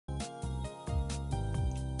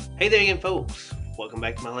Hey there again, folks. Welcome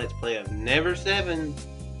back to my Let's Play of Never7,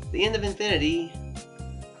 The End of Infinity.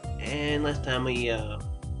 And last time we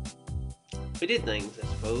did things, I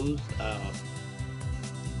suppose.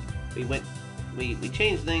 We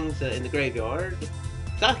changed things in the graveyard.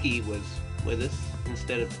 Saki was with us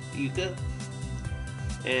instead of Yuka.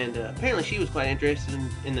 And apparently she was quite interested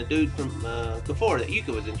in the dude from before that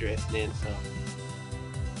Yuka was interested in, so...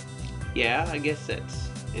 yeah, I guess that's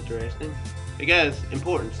interesting. The guy's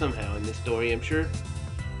important somehow in this story, I'm sure.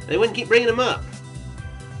 They wouldn't keep bringing him up.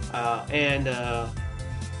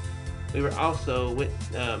 We were also with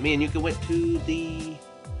me and Yuka went to the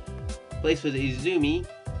place with Izumi,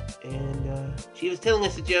 and she was telling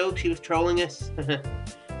us a joke. She was trolling us.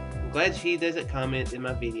 I'm glad she doesn't comment in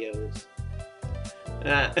my videos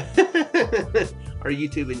or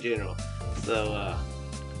YouTube in general. So,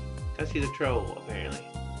 cause she's a troll apparently.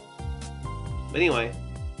 But anyway.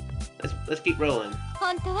 Let's keep rolling.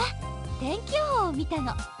 本当は天気予報を見た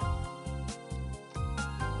の。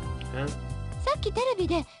Huh? さっきテレビ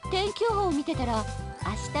で天気予報を見てたら、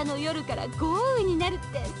明日の夜から豪雨になるっ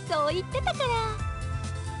てそう言ってたから。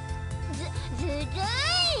ずるい、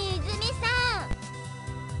泉さん。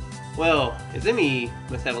Well, Izumi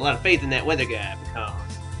must have a lot of faith in that weather guy because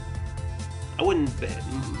I wouldn't bet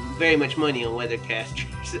very much money on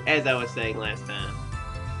weathercasters, as I was saying last time.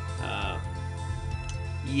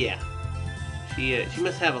 Yeah. She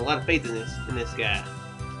must have a lot of faith in this guy.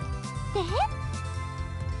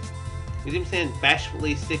 Izumi-san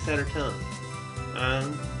bashfully sticks out her tongue.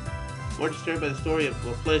 I'm more disturbed by the story of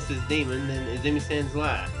Laplace's demon than Izumi-san's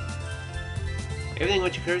lie. Everything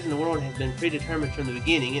which occurs in the world has been predetermined from the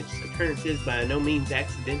beginning. Its occurrence is by no means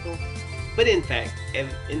accidental, but in fact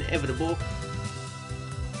inevitable.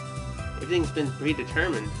 Everything's been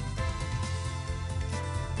predetermined.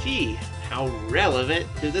 Gee, how relevant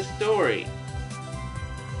to the story.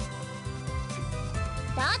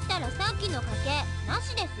 だったらさっきの賭けな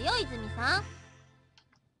しですよ、泉さん。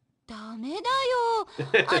ダメだよ。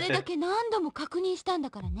あれだけ何度も確認したん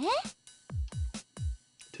だからね。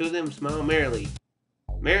Two of them smile merrily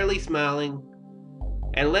smiling.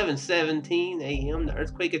 At 11:17 a.m., the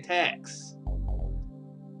earthquake attacks.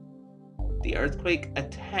 The earthquake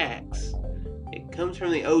attacks. It comes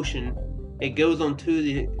from the ocean. It goes onto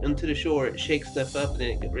the shore. It shakes stuff up, and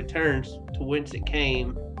then it returns to whence it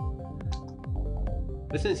came.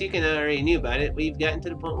 But since Yuka and I already knew about it, we've gotten to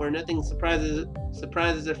the point where nothing surprises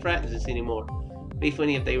or frightens us anymore. It'd be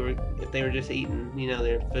funny if they were just eating, you know,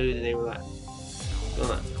 their food and they were like,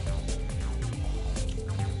 "Go on."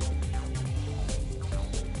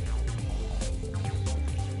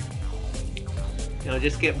 You know,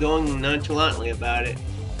 just kept going nonchalantly about it.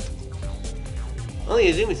 Only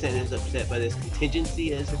Izumi-san is upset by this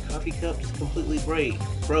contingency as her coffee cups completely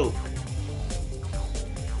broke.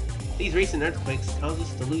 These recent earthquakes cause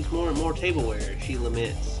us to lose more and more tableware, she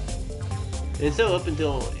laments. And so up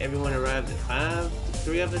until everyone arrives at 5, the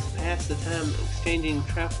three of us pass the time exchanging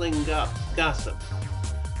trifling gossip.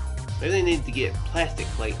 Maybe they need to get plastic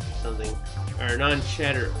plates or something, or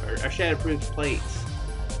shatterproof plates.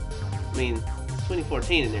 I mean, it's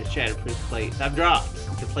 2014 and there's shatterproof plates. I've dropped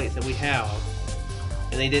the plates that we have,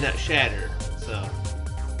 and they did not shatter, so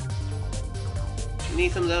you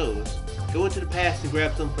need some of those. Go into the past and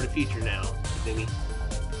grab some for the future now, Izumi.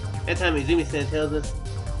 That time Izumi-san tells us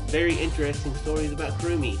very interesting stories about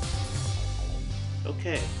Kurumi.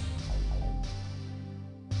 Okay.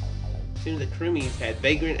 Seems that Kurumi's had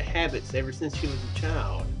vagrant habits ever since she was a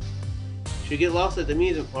child. She'd get lost at the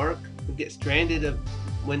amusement park, would get stranded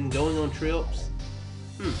when going on trips.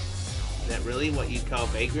 Is that really what you'd call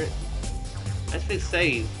vagrant? That's just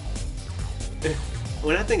saved.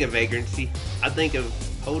 When I think of vagrancy, I think of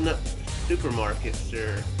holding up supermarkets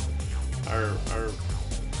or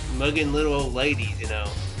mugging little old ladies, you know.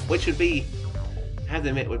 Which would be, I have to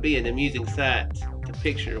admit, would be an amusing sight to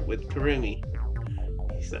picture with Kurumi.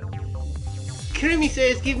 So, Kurumi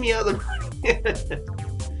says, "Give me all the money."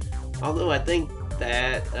 Although I think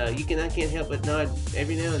that I can't help but nod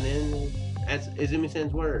every now and then. That's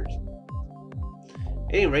Izumi-san's words.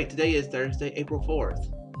 At any rate, today is Thursday, April 4th.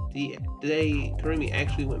 The day Kurumi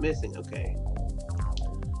actually went missing. Okay.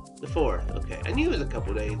 The 4th. Okay. I knew it was a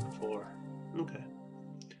couple days before. Okay.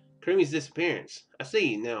 Kurumi's disappearance. I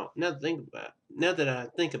see. Now that I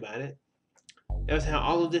think about it, that was how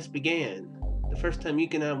all of this began. The first time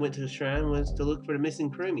Yuka and I went to the shrine was to look for the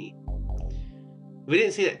missing Kurumi. If we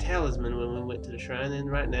didn't see that talisman when we went to the shrine, then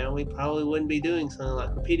right now we probably wouldn't be doing something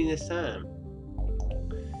like repeating this time.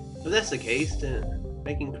 If that's the case, then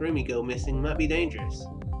making Kurumi go missing might be dangerous.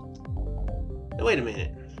 Now wait a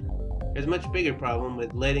minute. There's a much bigger problem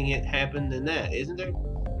with letting it happen than that, isn't there?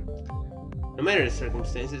 No matter the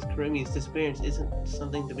circumstances, Kurumi's disappearance isn't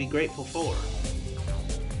something to be grateful for.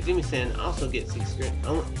 Izumi-san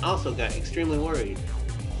also got extremely worried.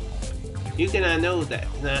 Yuka and I know that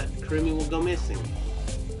tonight Kurumi will go missing.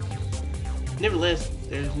 Nevertheless,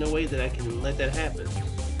 there's no way that I can let that happen.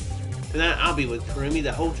 Tonight I'll be with Kurumi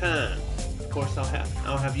the whole time. Of course, I'll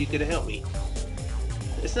have Yuka to help me.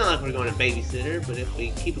 It's not like we're going to babysit her, but if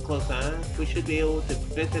we keep a close eye, we should be able to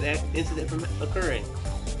prevent that incident from occurring.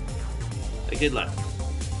 But good luck.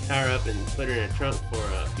 Tie her up and put her in a trunk for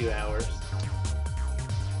a few hours.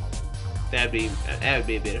 That would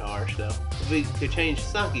be a bit harsh, though. If we could change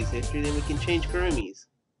Saki's history, then we can change Kurumi's.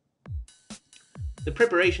 The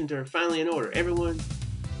preparations are finally in order. Everyone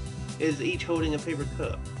is each holding a paper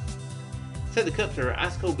cup. Inside the cups are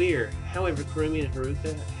ice cold beer. However, Kurumi and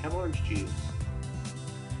Haruka have orange juice.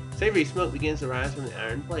 Savory smoke begins to rise from the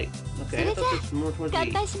iron plate. Okay, I thought this was more towards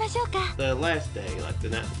the last day, like the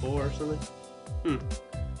night before or something.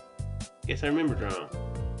 Guess I remembered wrong.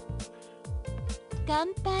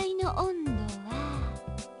 乾杯の温度は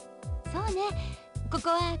そうね、ここ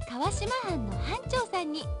は川島藩の藩長さ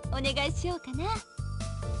んにお願いしようかな。そ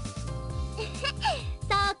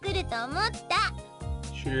う来ると思った。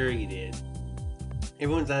 Sure you did.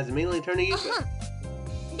 Everyone's eyes immediately turn to you.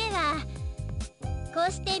 ではこ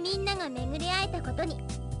うしてみんなが巡り会えたことに、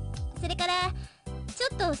それからちょ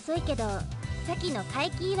っと遅いけどさきの回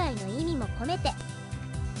帰祝いの意味も込めて。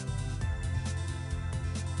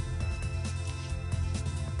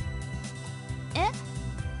え、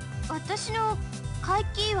私の回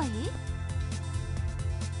帰祝い？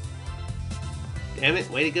 Damn it,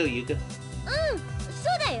 way to go, Yuka.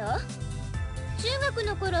 そうだよ。中学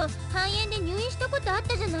の頃肺炎で入院したことあっ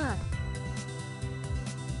たじゃない。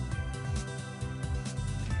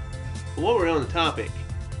While we're on the topic,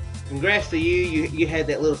 congrats to you. You had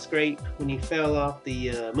that little scrape when you fell off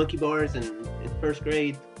the monkey bars in first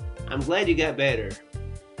grade. I'm glad you got better.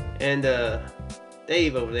 And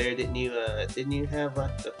Dave over there, didn't you have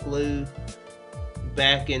like the flu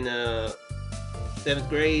back in 7th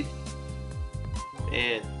grade?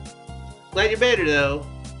 Man, glad you're better though.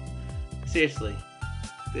 Seriously,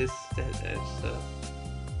 that's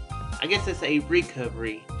I guess that's a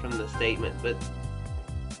recovery from the statement, but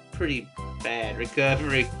pretty bad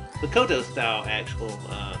recovery. Makoto style actual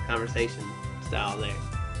conversation style there.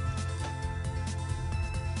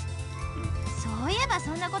 そういえば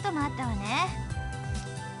そんなこともあったわね。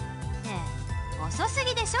ねえ、遅す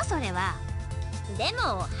ぎでしょそれは。で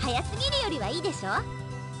も早すぎるよりはいいでしょ。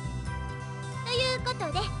ということ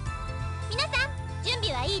で皆さん準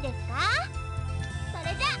備はいいですか？そ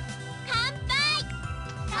れじゃ乾杯！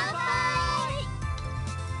乾杯！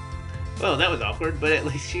 Well, that was awkward, but at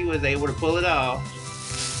least she was able to pull it off.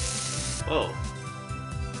 Whoa.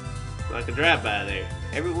 Like a drive-by there.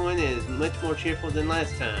 Everyone is much more cheerful than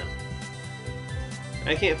last time.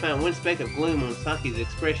 I can't find one speck of gloom on Saki's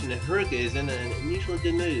expression that Haruka is in an unusually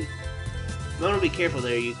good mood. I want to be careful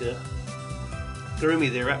there, Yuka.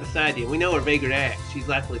 Kurumi's there right beside you. We know her vagrant acts. She's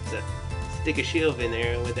likely to stick a shiv in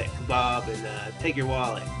there with that kebab and take your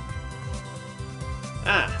wallet.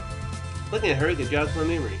 Looking at Haruka jogs my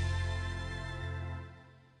memory.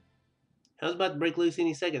 I was about to break loose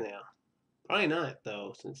any second now. Probably not,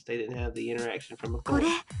 though, since they didn't have the interaction from before.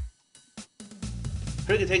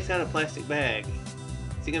 Haruka takes out a plastic bag.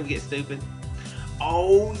 Is he gonna get stupid?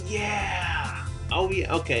 Oh, yeah! Oh,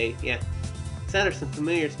 yeah, okay, yeah. Inside are some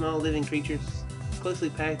familiar small living creatures, closely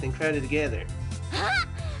packed and crowded together.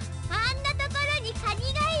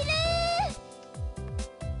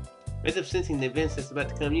 As if sensing the events that's about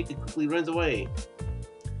to come, Yuka quickly runs away.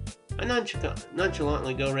 I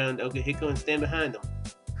nonchalantly go around to Okahiko and stand behind them.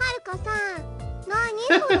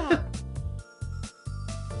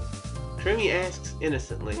 Kurumi asks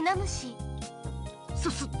innocently.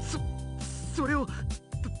 それを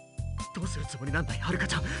どうするつもりなんだい、はるか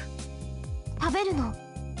ちゃん。食べるの。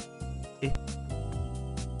え？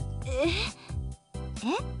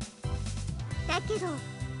だけど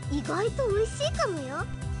意外と美味しいかもよ。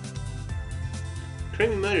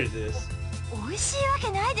Kurumi mutters this. 美味しいわけ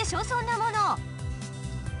ないでしょそんなもの。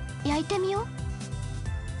焼いてみよう。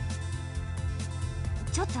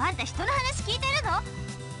ちょっとあんた人の話聞いてるの？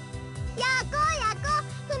焼こ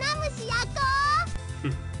う船虫焼こう。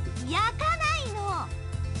焼かないの。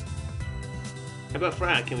 How about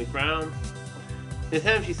fry? Can we fry them? The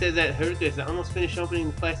time she says that, Haruka is almost finished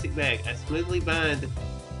opening the plastic bag. I smoothly bind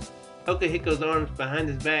Okahiko's arms behind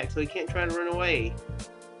his back so he can't try to run away.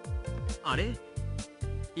 あれ？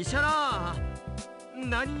石原、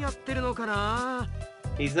何やってるのかな？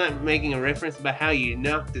 He's not making a reference about how you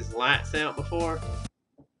knocked his lights out before.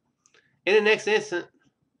 In the next instant,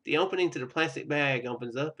 The opening to the plastic bag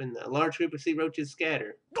opens up and a large group of sea roaches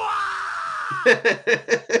scatter.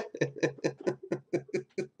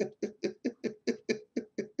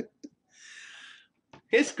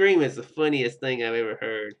 His scream is the funniest thing I've ever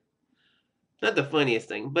heard. Not the funniest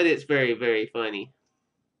thing, but it's very, very funny.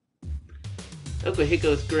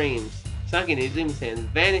 Okuhiko screams. Saki and Izumi-san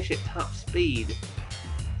vanish at top speed.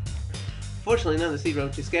 Fortunately, none of the sea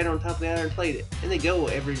roaches scatter on top of the iron plate, and they go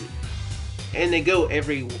every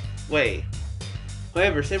way.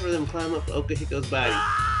 However, several of them climb up Okuhiko's body.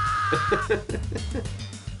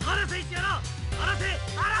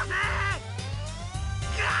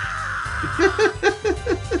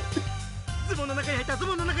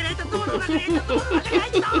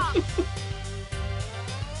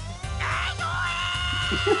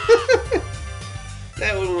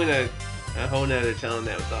 That one went a whole nother tone.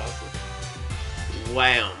 That was awesome.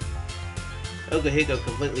 Wow. Okuhiko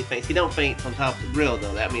completely faints. He don't faint on top of the grill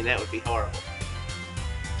though. That would be horrible.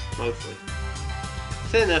 Mostly.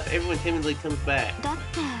 Said enough, everyone timidly comes back.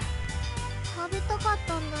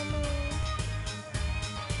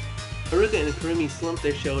 Haruka and Kurumi slump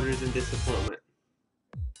their shoulders in disappointment.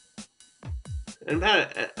 And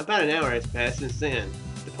about an hour has passed since then.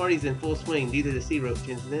 The party's in full swing due to the sea roach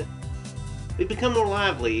incident. We become more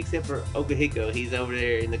lively, except for Okuhiko. He's over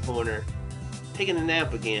there in the corner, taking a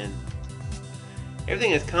nap again.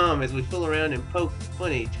 Everything is calm as we fool around and poke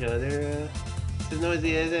fun at each other. It's as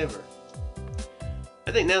noisy as ever.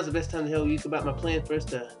 I think now's the best time to tell Yuka about my plan for us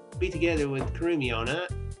to be together with Kurumi all night.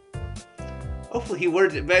 Hopefully he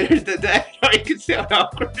words it better than that, or it could sound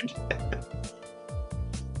awkward.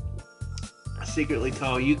 I secretly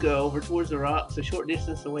call Yuka over towards the rocks a short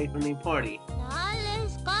distance away from the party.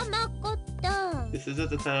 This is at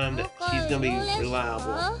the time that she's going to be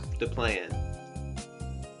reliable to plan.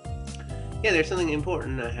 Yeah, there's something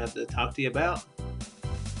important I have to talk to you about.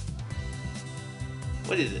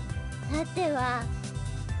 What is it?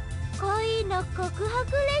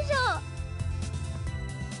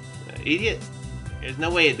 Idiot? There's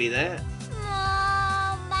no way it'd be that.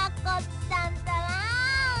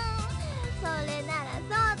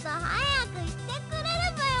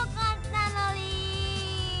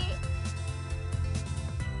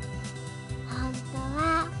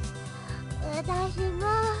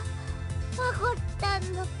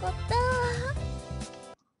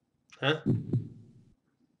 Huh?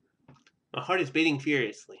 My heart is beating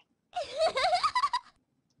furiously.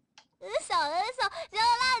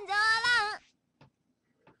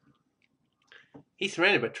 He's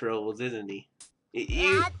surrounded by trolls, isn't he?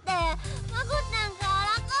 You...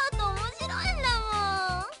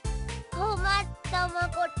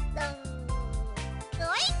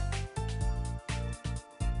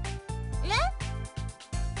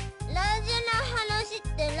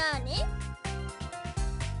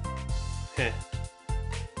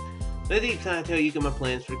 Let me tell Yuka my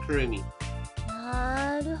plans for Kurumi.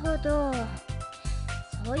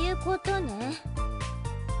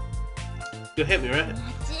 You'll help me, right?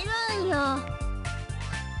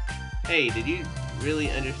 Hey, did you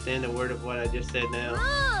really understand a word of what I just said now?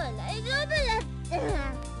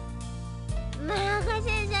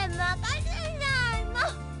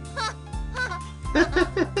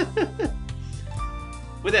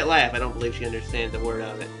 With that laugh, I don't believe she understands a word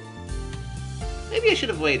of it. Maybe I should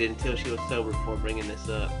have waited until she was sober before bringing this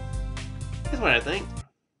up. That's what I think.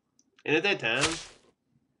 And at that time,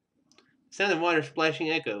 sound of water splashing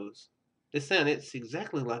echoes. This sound, it's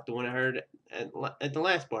exactly like the one I heard at the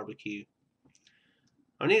last barbecue.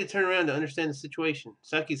 I need to turn around to understand the situation.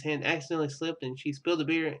 Saki's hand accidentally slipped and she spilled the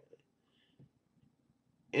beer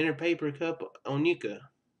in her paper cup on Yuka.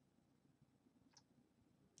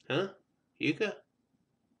 Huh? Yuka?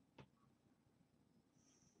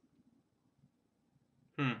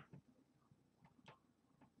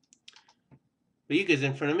 But Yuka's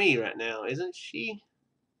in front of me right now, isn't she?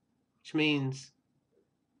 Which means...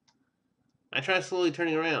 I try slowly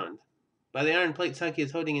turning around. By the iron plate, Saki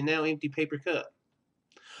is holding a now empty paper cup.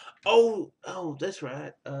 Oh, that's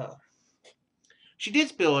right. She did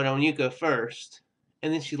spill it on Yuka first,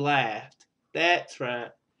 and then she laughed. That's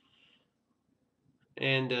right.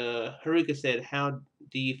 And Haruka said, "How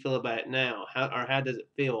do you feel about it now? How does it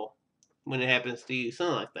feel when it happens to you?"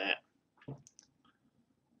 Something like that.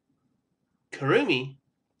 Kurumi's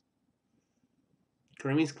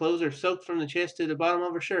clothes are soaked from the chest to the bottom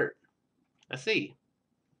of her shirt. I see.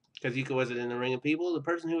 Because Yuka wasn't in the ring of people, the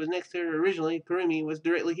person who was next to her originally, Kurumi, was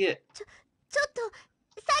directly hit.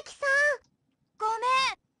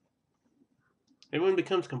 Everyone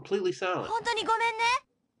becomes completely silent.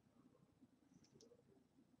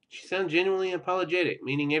 She sounds genuinely apologetic,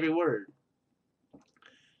 meaning every word.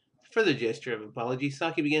 further gesture of apology,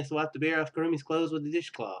 Saki begins to wipe the beer off Kurumi's clothes with a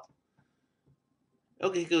dishcloth.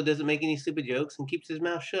 Okiko doesn't make any stupid jokes and keeps his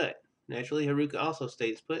mouth shut. Naturally, Haruka also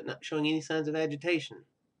stays put, not showing any signs of agitation.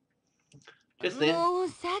 Just then, もう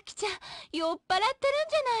さきちゃん酔っ払ってるん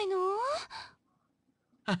じゃ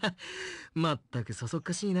ないの？まったくそそっ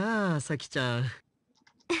かしいな、さきちゃん。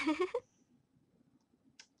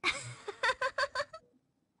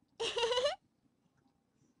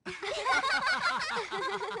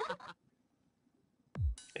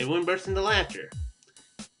everyone bursts into laughter.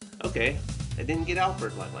 Okay, that didn't get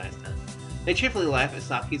awkward like last time. They cheerfully laugh at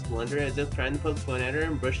Saki's blunder as if trying to poke fun at her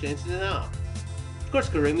and brush the incident off. Of course,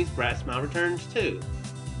 Kurumi's bright smile returns too.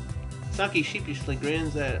 Saki sheepishly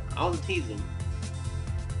grins at all the teasing.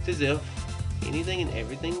 It's as if anything and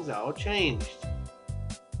everything's all changed.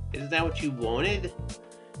 Isn't that what you wanted?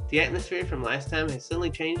 The atmosphere from last time has suddenly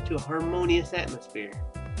changed to a harmonious atmosphere.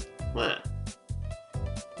 Why?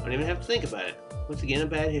 Don't even have to think about it. Once again, a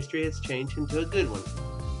bad history has changed into a good one.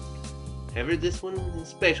 However, this one is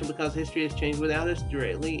special because history has changed without us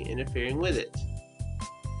directly interfering with it.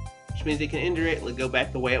 Which means it can indirectly go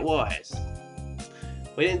back the way it was.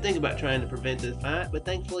 We didn't think about trying to prevent the fight, but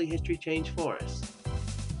thankfully history changed for us.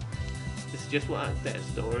 This is just like that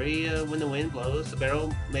story, when the wind blows, the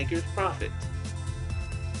barrel makers profit.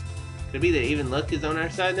 Could it be that even luck is on our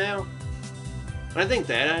side now? When I think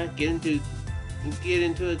that, I get into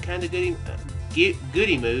a kind of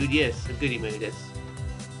goody mood. Yes, a goody mood.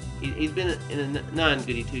 He's been in a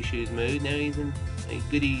non-goody two-shoes mood. Now he's in a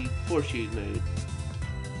goody four-shoes mood.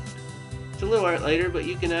 It's a little later, but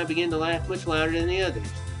Yuka and I begin to laugh much louder than the others.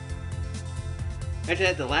 After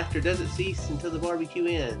that, the laughter doesn't cease until the barbecue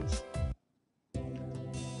ends.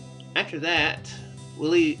 After that,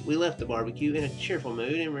 we left the barbecue in a cheerful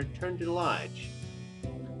mood and returned to the lodge.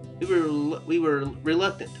 We were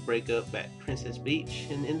reluctant to break up at Princess Beach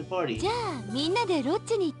and end the party. じゃあみんなでロッ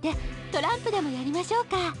ジに行ってトランプでもやりましょう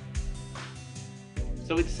か。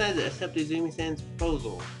So we decided to accept Izumi-san's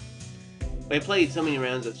proposal. We had played so many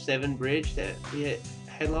rounds of 7 bridge that we had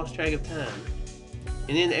lost track of time.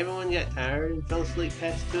 And then everyone got tired and fell asleep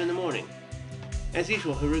past 2 in the morning. As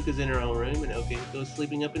usual, Haruka's in her own room and Okiko's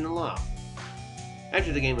sleeping up in the loft.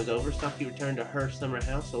 After the game was over, Saki returned to her summer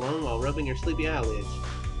house alone while rubbing her sleepy eyelids.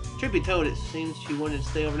 Truth be told, it seems she wanted to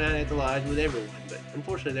stay overnight at the lodge with everyone, but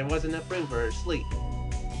unfortunately there wasn't enough room for her to sleep.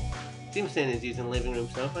 Dreamcast is using the living room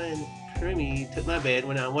sofa, and Kurumi took my bed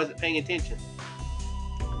when I wasn't paying attention.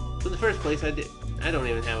 So in the first place, I don't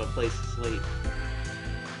even have a place to sleep.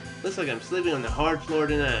 Looks like I'm sleeping on the hard floor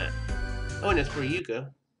tonight. Oh, and it's for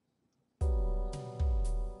Yuka.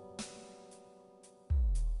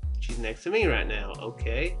 She's next to me right now.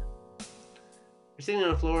 Okay. We're sitting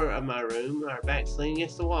on the floor of my room, our backs leaning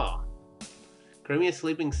against the wall. Kurumi is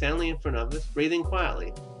sleeping soundly in front of us, breathing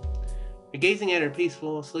quietly. We're gazing at her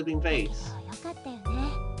peaceful, sleeping face. よかったよね。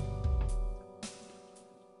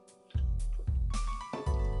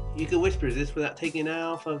Yuka whispers this without taking an eye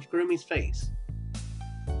off of Kurumi's face.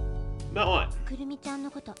 About what? くるみちゃん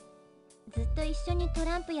のことずっと一緒にト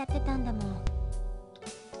ランプやってたんだもん。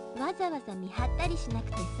わざわざ見張ったりしな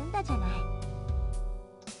くて済んだじゃない。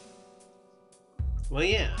Well,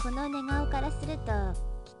 yeah. この寝顔からすると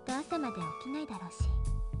きっと朝まで起きないだろうし。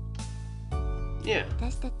Yeah.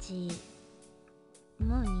 私たち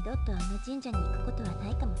もう二度とあの神社に行くことはな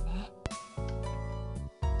いかもね。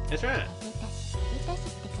 That's right. 出たし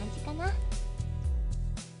って感じかな。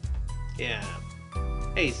 Yeah.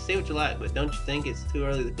 Hey, say what you like, but don't you think it's too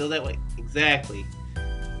early to feel that way? Exactly.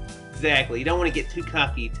 Exactly. You don't want to get too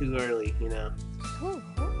cocky too early, you know. そう？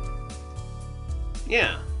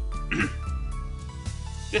 Yeah.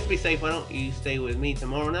 Just to be safe, why don't you stay with me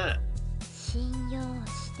tomorrow night? 信用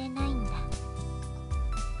してないんだ。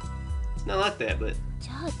 It's not like that, but じ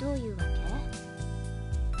ゃあどういうわ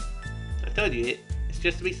I told you it's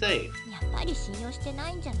just to be safe. け？やっぱり信用してな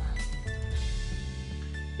いんじゃない。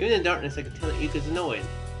 Even in the darkness, I can tell that Yuka's annoyed.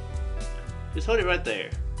 Just hold it right there.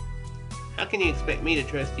 How can you expect me to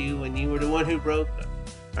trust you when you were the one who broke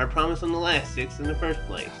our promise on the last 6 in the first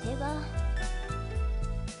place? あれは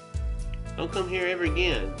Don't come here ever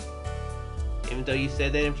again. Even though you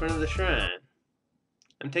said that in front of the shrine.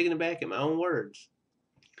 I'm taken aback at my own words.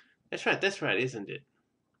 That's right, isn't it?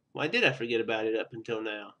 Why did I forget about it up until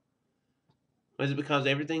now? Was it because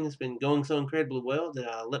everything has been going so incredibly well that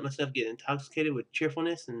I let myself get intoxicated with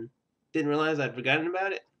cheerfulness and didn't realize I'd forgotten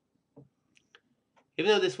about it? Even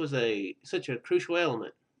though this was such a crucial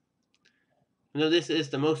element, even though this is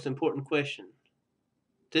the most important question,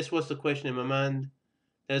 this was the question in my mind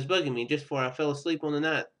that was bugging me just before I fell asleep on the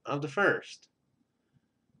night of the first.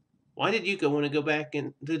 Why did Yuka want to go back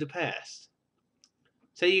into the past?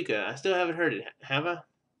 Say, Yuka, I still haven't heard it, have I?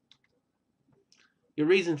 Your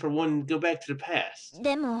reason for wanting to go back to the past.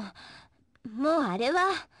 でも、もうあれ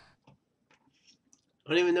は。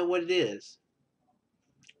I don't even know what it is.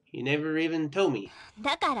 You never even told me.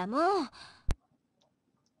 だからもう。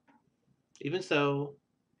Even so,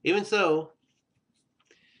 even so,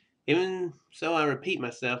 even so, I repeat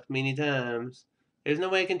myself many times. There's no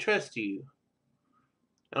way I can trust you.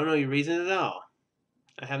 I don't know your reason at all.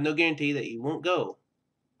 I have no guarantee that you won't go.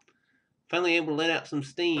 Finally able to let out some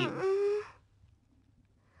steam.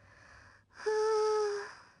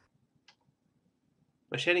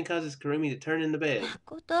 My shedding causes Karumi to turn in the bed.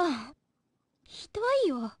 Makoto、ひどい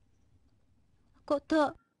よ。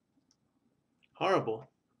Makoto。Horrible.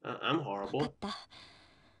 I'm horrible. わかった。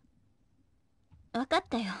わかっ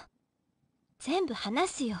たよ。全部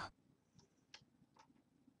話すよ。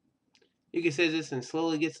Yuka says this and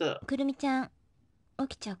slowly gets up. くるみちゃん、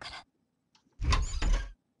起きちゃうから。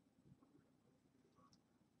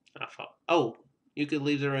Oh, Yuka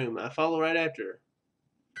leaves the room. I follow right after her.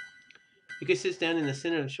 Yuka sits down in the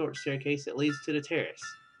center of the short staircase that leads to the terrace.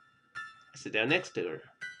 I sit down next to her.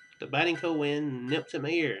 The biting cold wind nips at my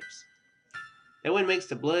ears. That wind makes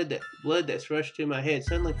the blood that's rushed to my head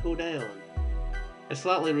suddenly cool down. I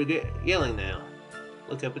slightly regret yelling now.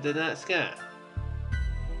 Look up at the night sky.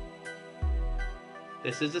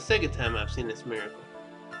 This is the second time I've seen this miracle.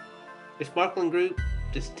 A sparkling group,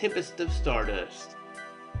 this tempest of stardust.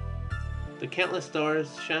 The countless stars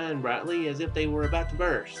shine brightly as if they were about to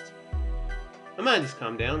burst. My mind has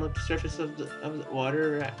calmed down like the surface of the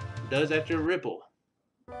water does after a ripple.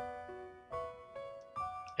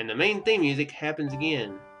 And the main theme music happens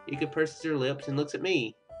again. Yuka purses her lips and looks at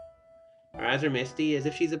me. Her eyes are misty as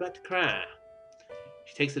if she's about to cry.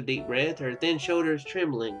 She takes a deep breath, her thin shoulders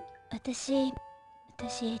trembling. 私、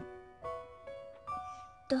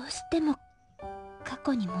どうしても過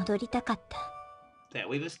去に戻りたかった。That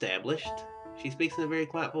we've established. She speaks in a very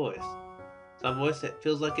quiet voice. It's a voice that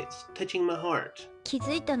feels like it's touching my heart. 気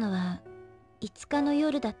づいたのは5日の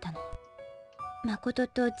夜だったの。誠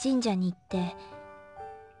と神社に行って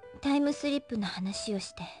タイムスリップの話を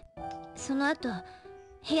して、その後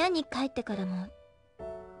部屋に帰ってからも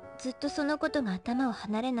ずっとそのことが頭を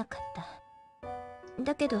離れなかった。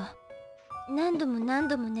だけど何度も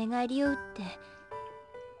寝返りを打って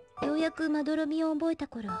ようやくまどろみを覚えた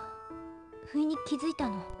頃、不意に気づいた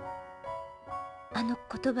の。あの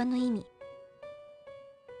言葉の意味、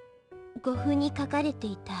5分に書かれて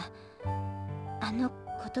いたあの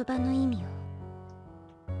言葉の意味を。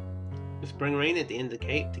The spring rain at the end of the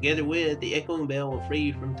cake, together with the echoing bell, will free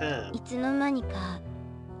you from time. いつの間にか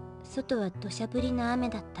外は土砂降りの雨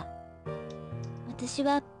だった。私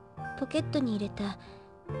はポケットに入れた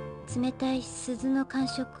冷たい鈴の感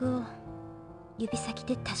触を指先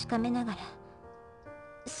で確かめながら、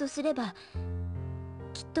そうすれば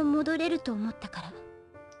きっと戻れると思ったか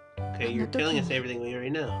ら。 Okay, you're telling us everything we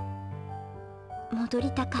already know. 戻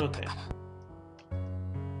りたかったから。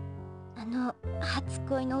あの初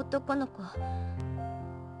恋の男の子、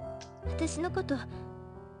私のこと好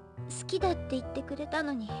きだって言ってくれた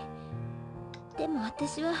のに、でも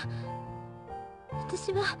私は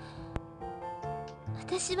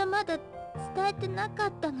まだ伝えてなか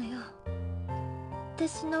ったのよ。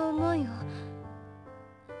私の思いを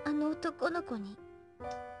あの男の子に。 Is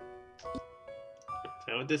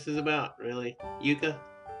that what this is about, really? Yuka?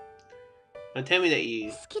 Now tell me that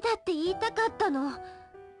you... 好きだって言いたかったの。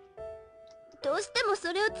どうしても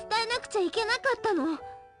それを伝えなくちゃいけなかったの。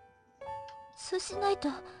そうしないと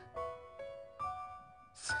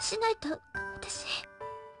私。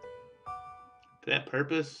 For that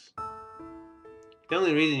purpose? The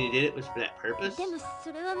only reason you did it was for that purpose? でも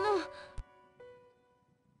それはもう。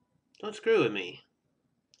 Don't screw with me.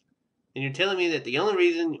 And you're telling me that the only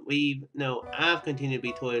reason I've continued to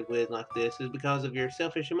be toyed with like this is because of your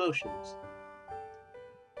selfish emotions.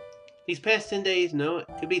 These past 10 days, no, it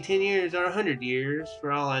could be 10 years or 100 years,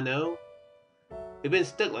 for all I know. We've been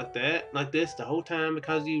stuck like this the whole time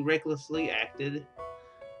because you recklessly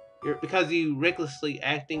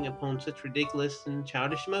acting upon such ridiculous and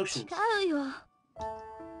childish emotions. 違うよ。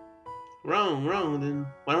 Wrong, then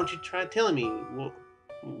why don't you try telling me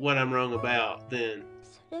what I'm wrong about, then?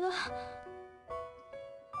 それは。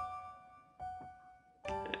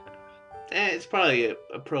 It's probably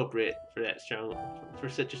appropriate for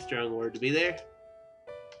such a strong word to be there.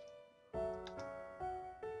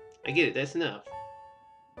 I get it, that's enough.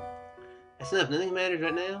 That's enough, nothing matters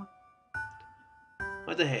right now.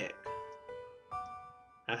 What the heck?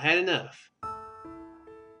 I've had enough.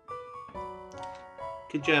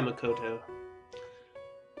 Good job, Makoto.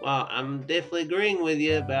 Well, I'm definitely agreeing with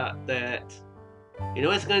you about that. You know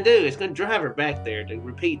what it's gonna do? It's gonna drive her back there to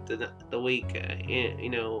repeat the week, you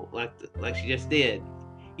know, like she just did.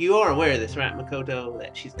 You are aware of this, right, Makoto?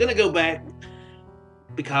 That she's gonna go back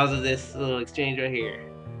because of this little exchange right here.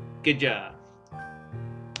 Good job.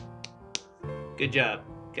 Good job,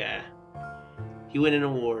 guy. You win an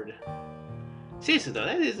award. Seriously though,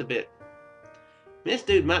 that is a bit. This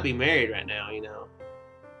dude might be married right now, you know.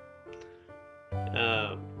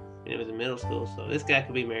 It was in middle school, so this guy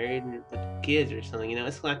could be married and with kids or something. You know,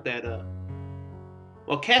 it's like that.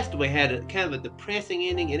 Well, Castaway had a kind of a depressing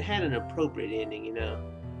ending. It had an appropriate ending, you know.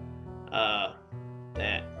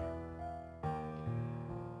 That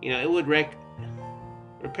you know, it would wreck.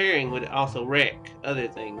 Repairing would also wreck other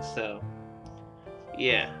things. So,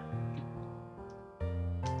 yeah.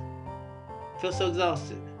 I feel so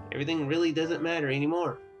exhausted. Everything really doesn't matter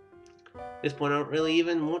anymore. At this point, I don't really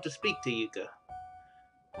even want to speak to Yuka.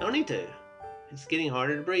 I don't need to. It's getting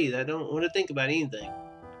harder to breathe. I don't want to think about anything.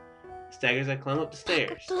 Staggers, I climb up the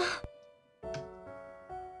stairs.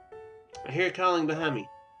 I hear calling behind me.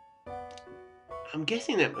 I'm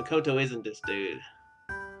guessing that Makoto isn't this dude.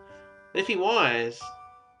 If he was,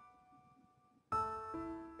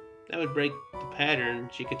 that would break the pattern.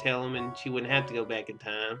 She could tell him and she wouldn't have to go back in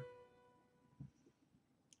time.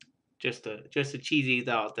 Just a cheesy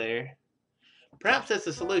thought there. Perhaps that's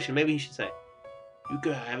the solution. Maybe he should say,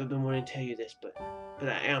 Yuka, I haven't been wanting to tell you this, but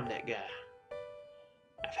I am that guy.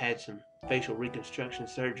 I've had some facial reconstruction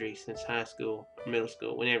surgery since high school, or middle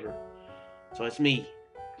school, whenever. So it's me.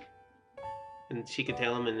 And she could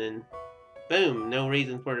tell him, and then, boom, no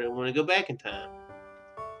reason for her to want to go back in time.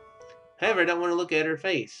 However, I don't want to look at her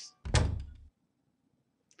face.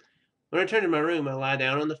 When I return to my room, I lie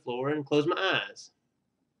down on the floor and close my eyes.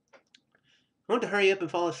 I want to hurry up and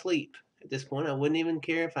fall asleep. At this point, I wouldn't even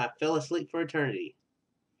care if I fell asleep for eternity.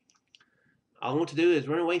 All I want to do is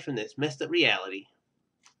run away from this messed up reality.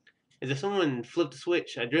 As if someone flipped a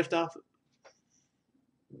switch, I drift off.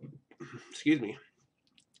 Excuse me.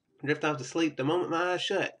 I drift off to sleep the moment my eyes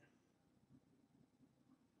shut.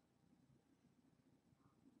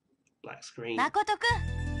 Black screen. Makoto-kun!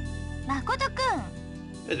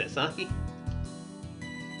 Is that Saki?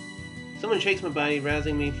 Someone shakes my body,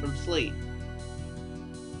 rousing me from sleep.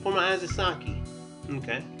 Before my eyes is Saki.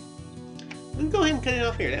 Okay. We can go ahead and cut it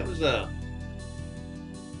off here. That was an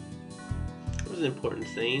important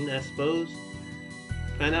scene, I suppose.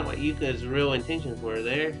 Find out what Yuka's real intentions were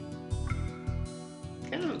there.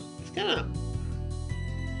 It's kind of.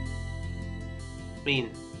 I mean,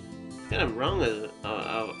 it's kind of wrong of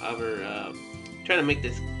her trying to make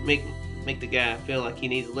the guy feel like he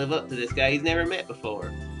needs to live up to this guy he's never met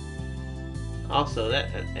before. Also, that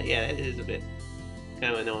is a bit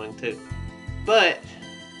kind of annoying too. But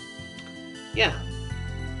yeah,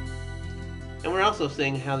 and we're also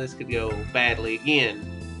seeing how this could go badly again,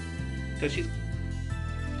 because it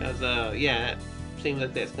seems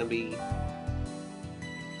like that's gonna be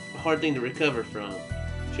a hard thing to recover from.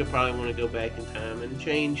 She'll probably want to go back in time and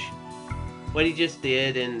change what he just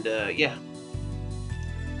did, and yeah.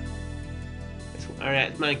 Alright,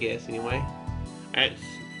 that's my guess anyway.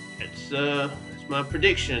 That's my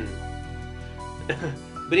prediction.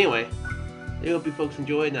 But anyway, I hope you folks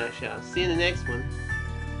enjoyed, and I shall see you in the next one.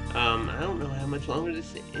 I don't know how much longer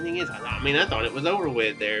this ending is. I mean, I thought it was over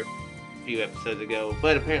with there a few episodes ago,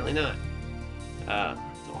 but apparently not. So I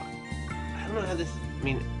don't know how this. I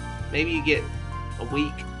mean, maybe you get a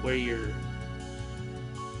week where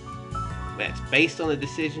that's based on the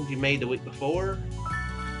decisions you made the week before.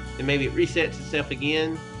 Then maybe it resets itself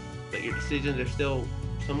again, but your decisions are still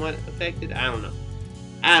somewhat affected. I don't know.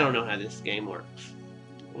 I don't know how this game works.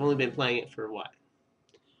 I've only been playing it for what?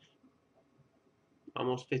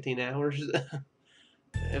 Almost 15 hours.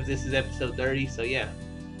 If this is episode 30, so yeah.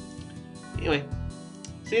 Anyway,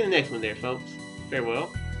 see you in the next one there, folks. Farewell.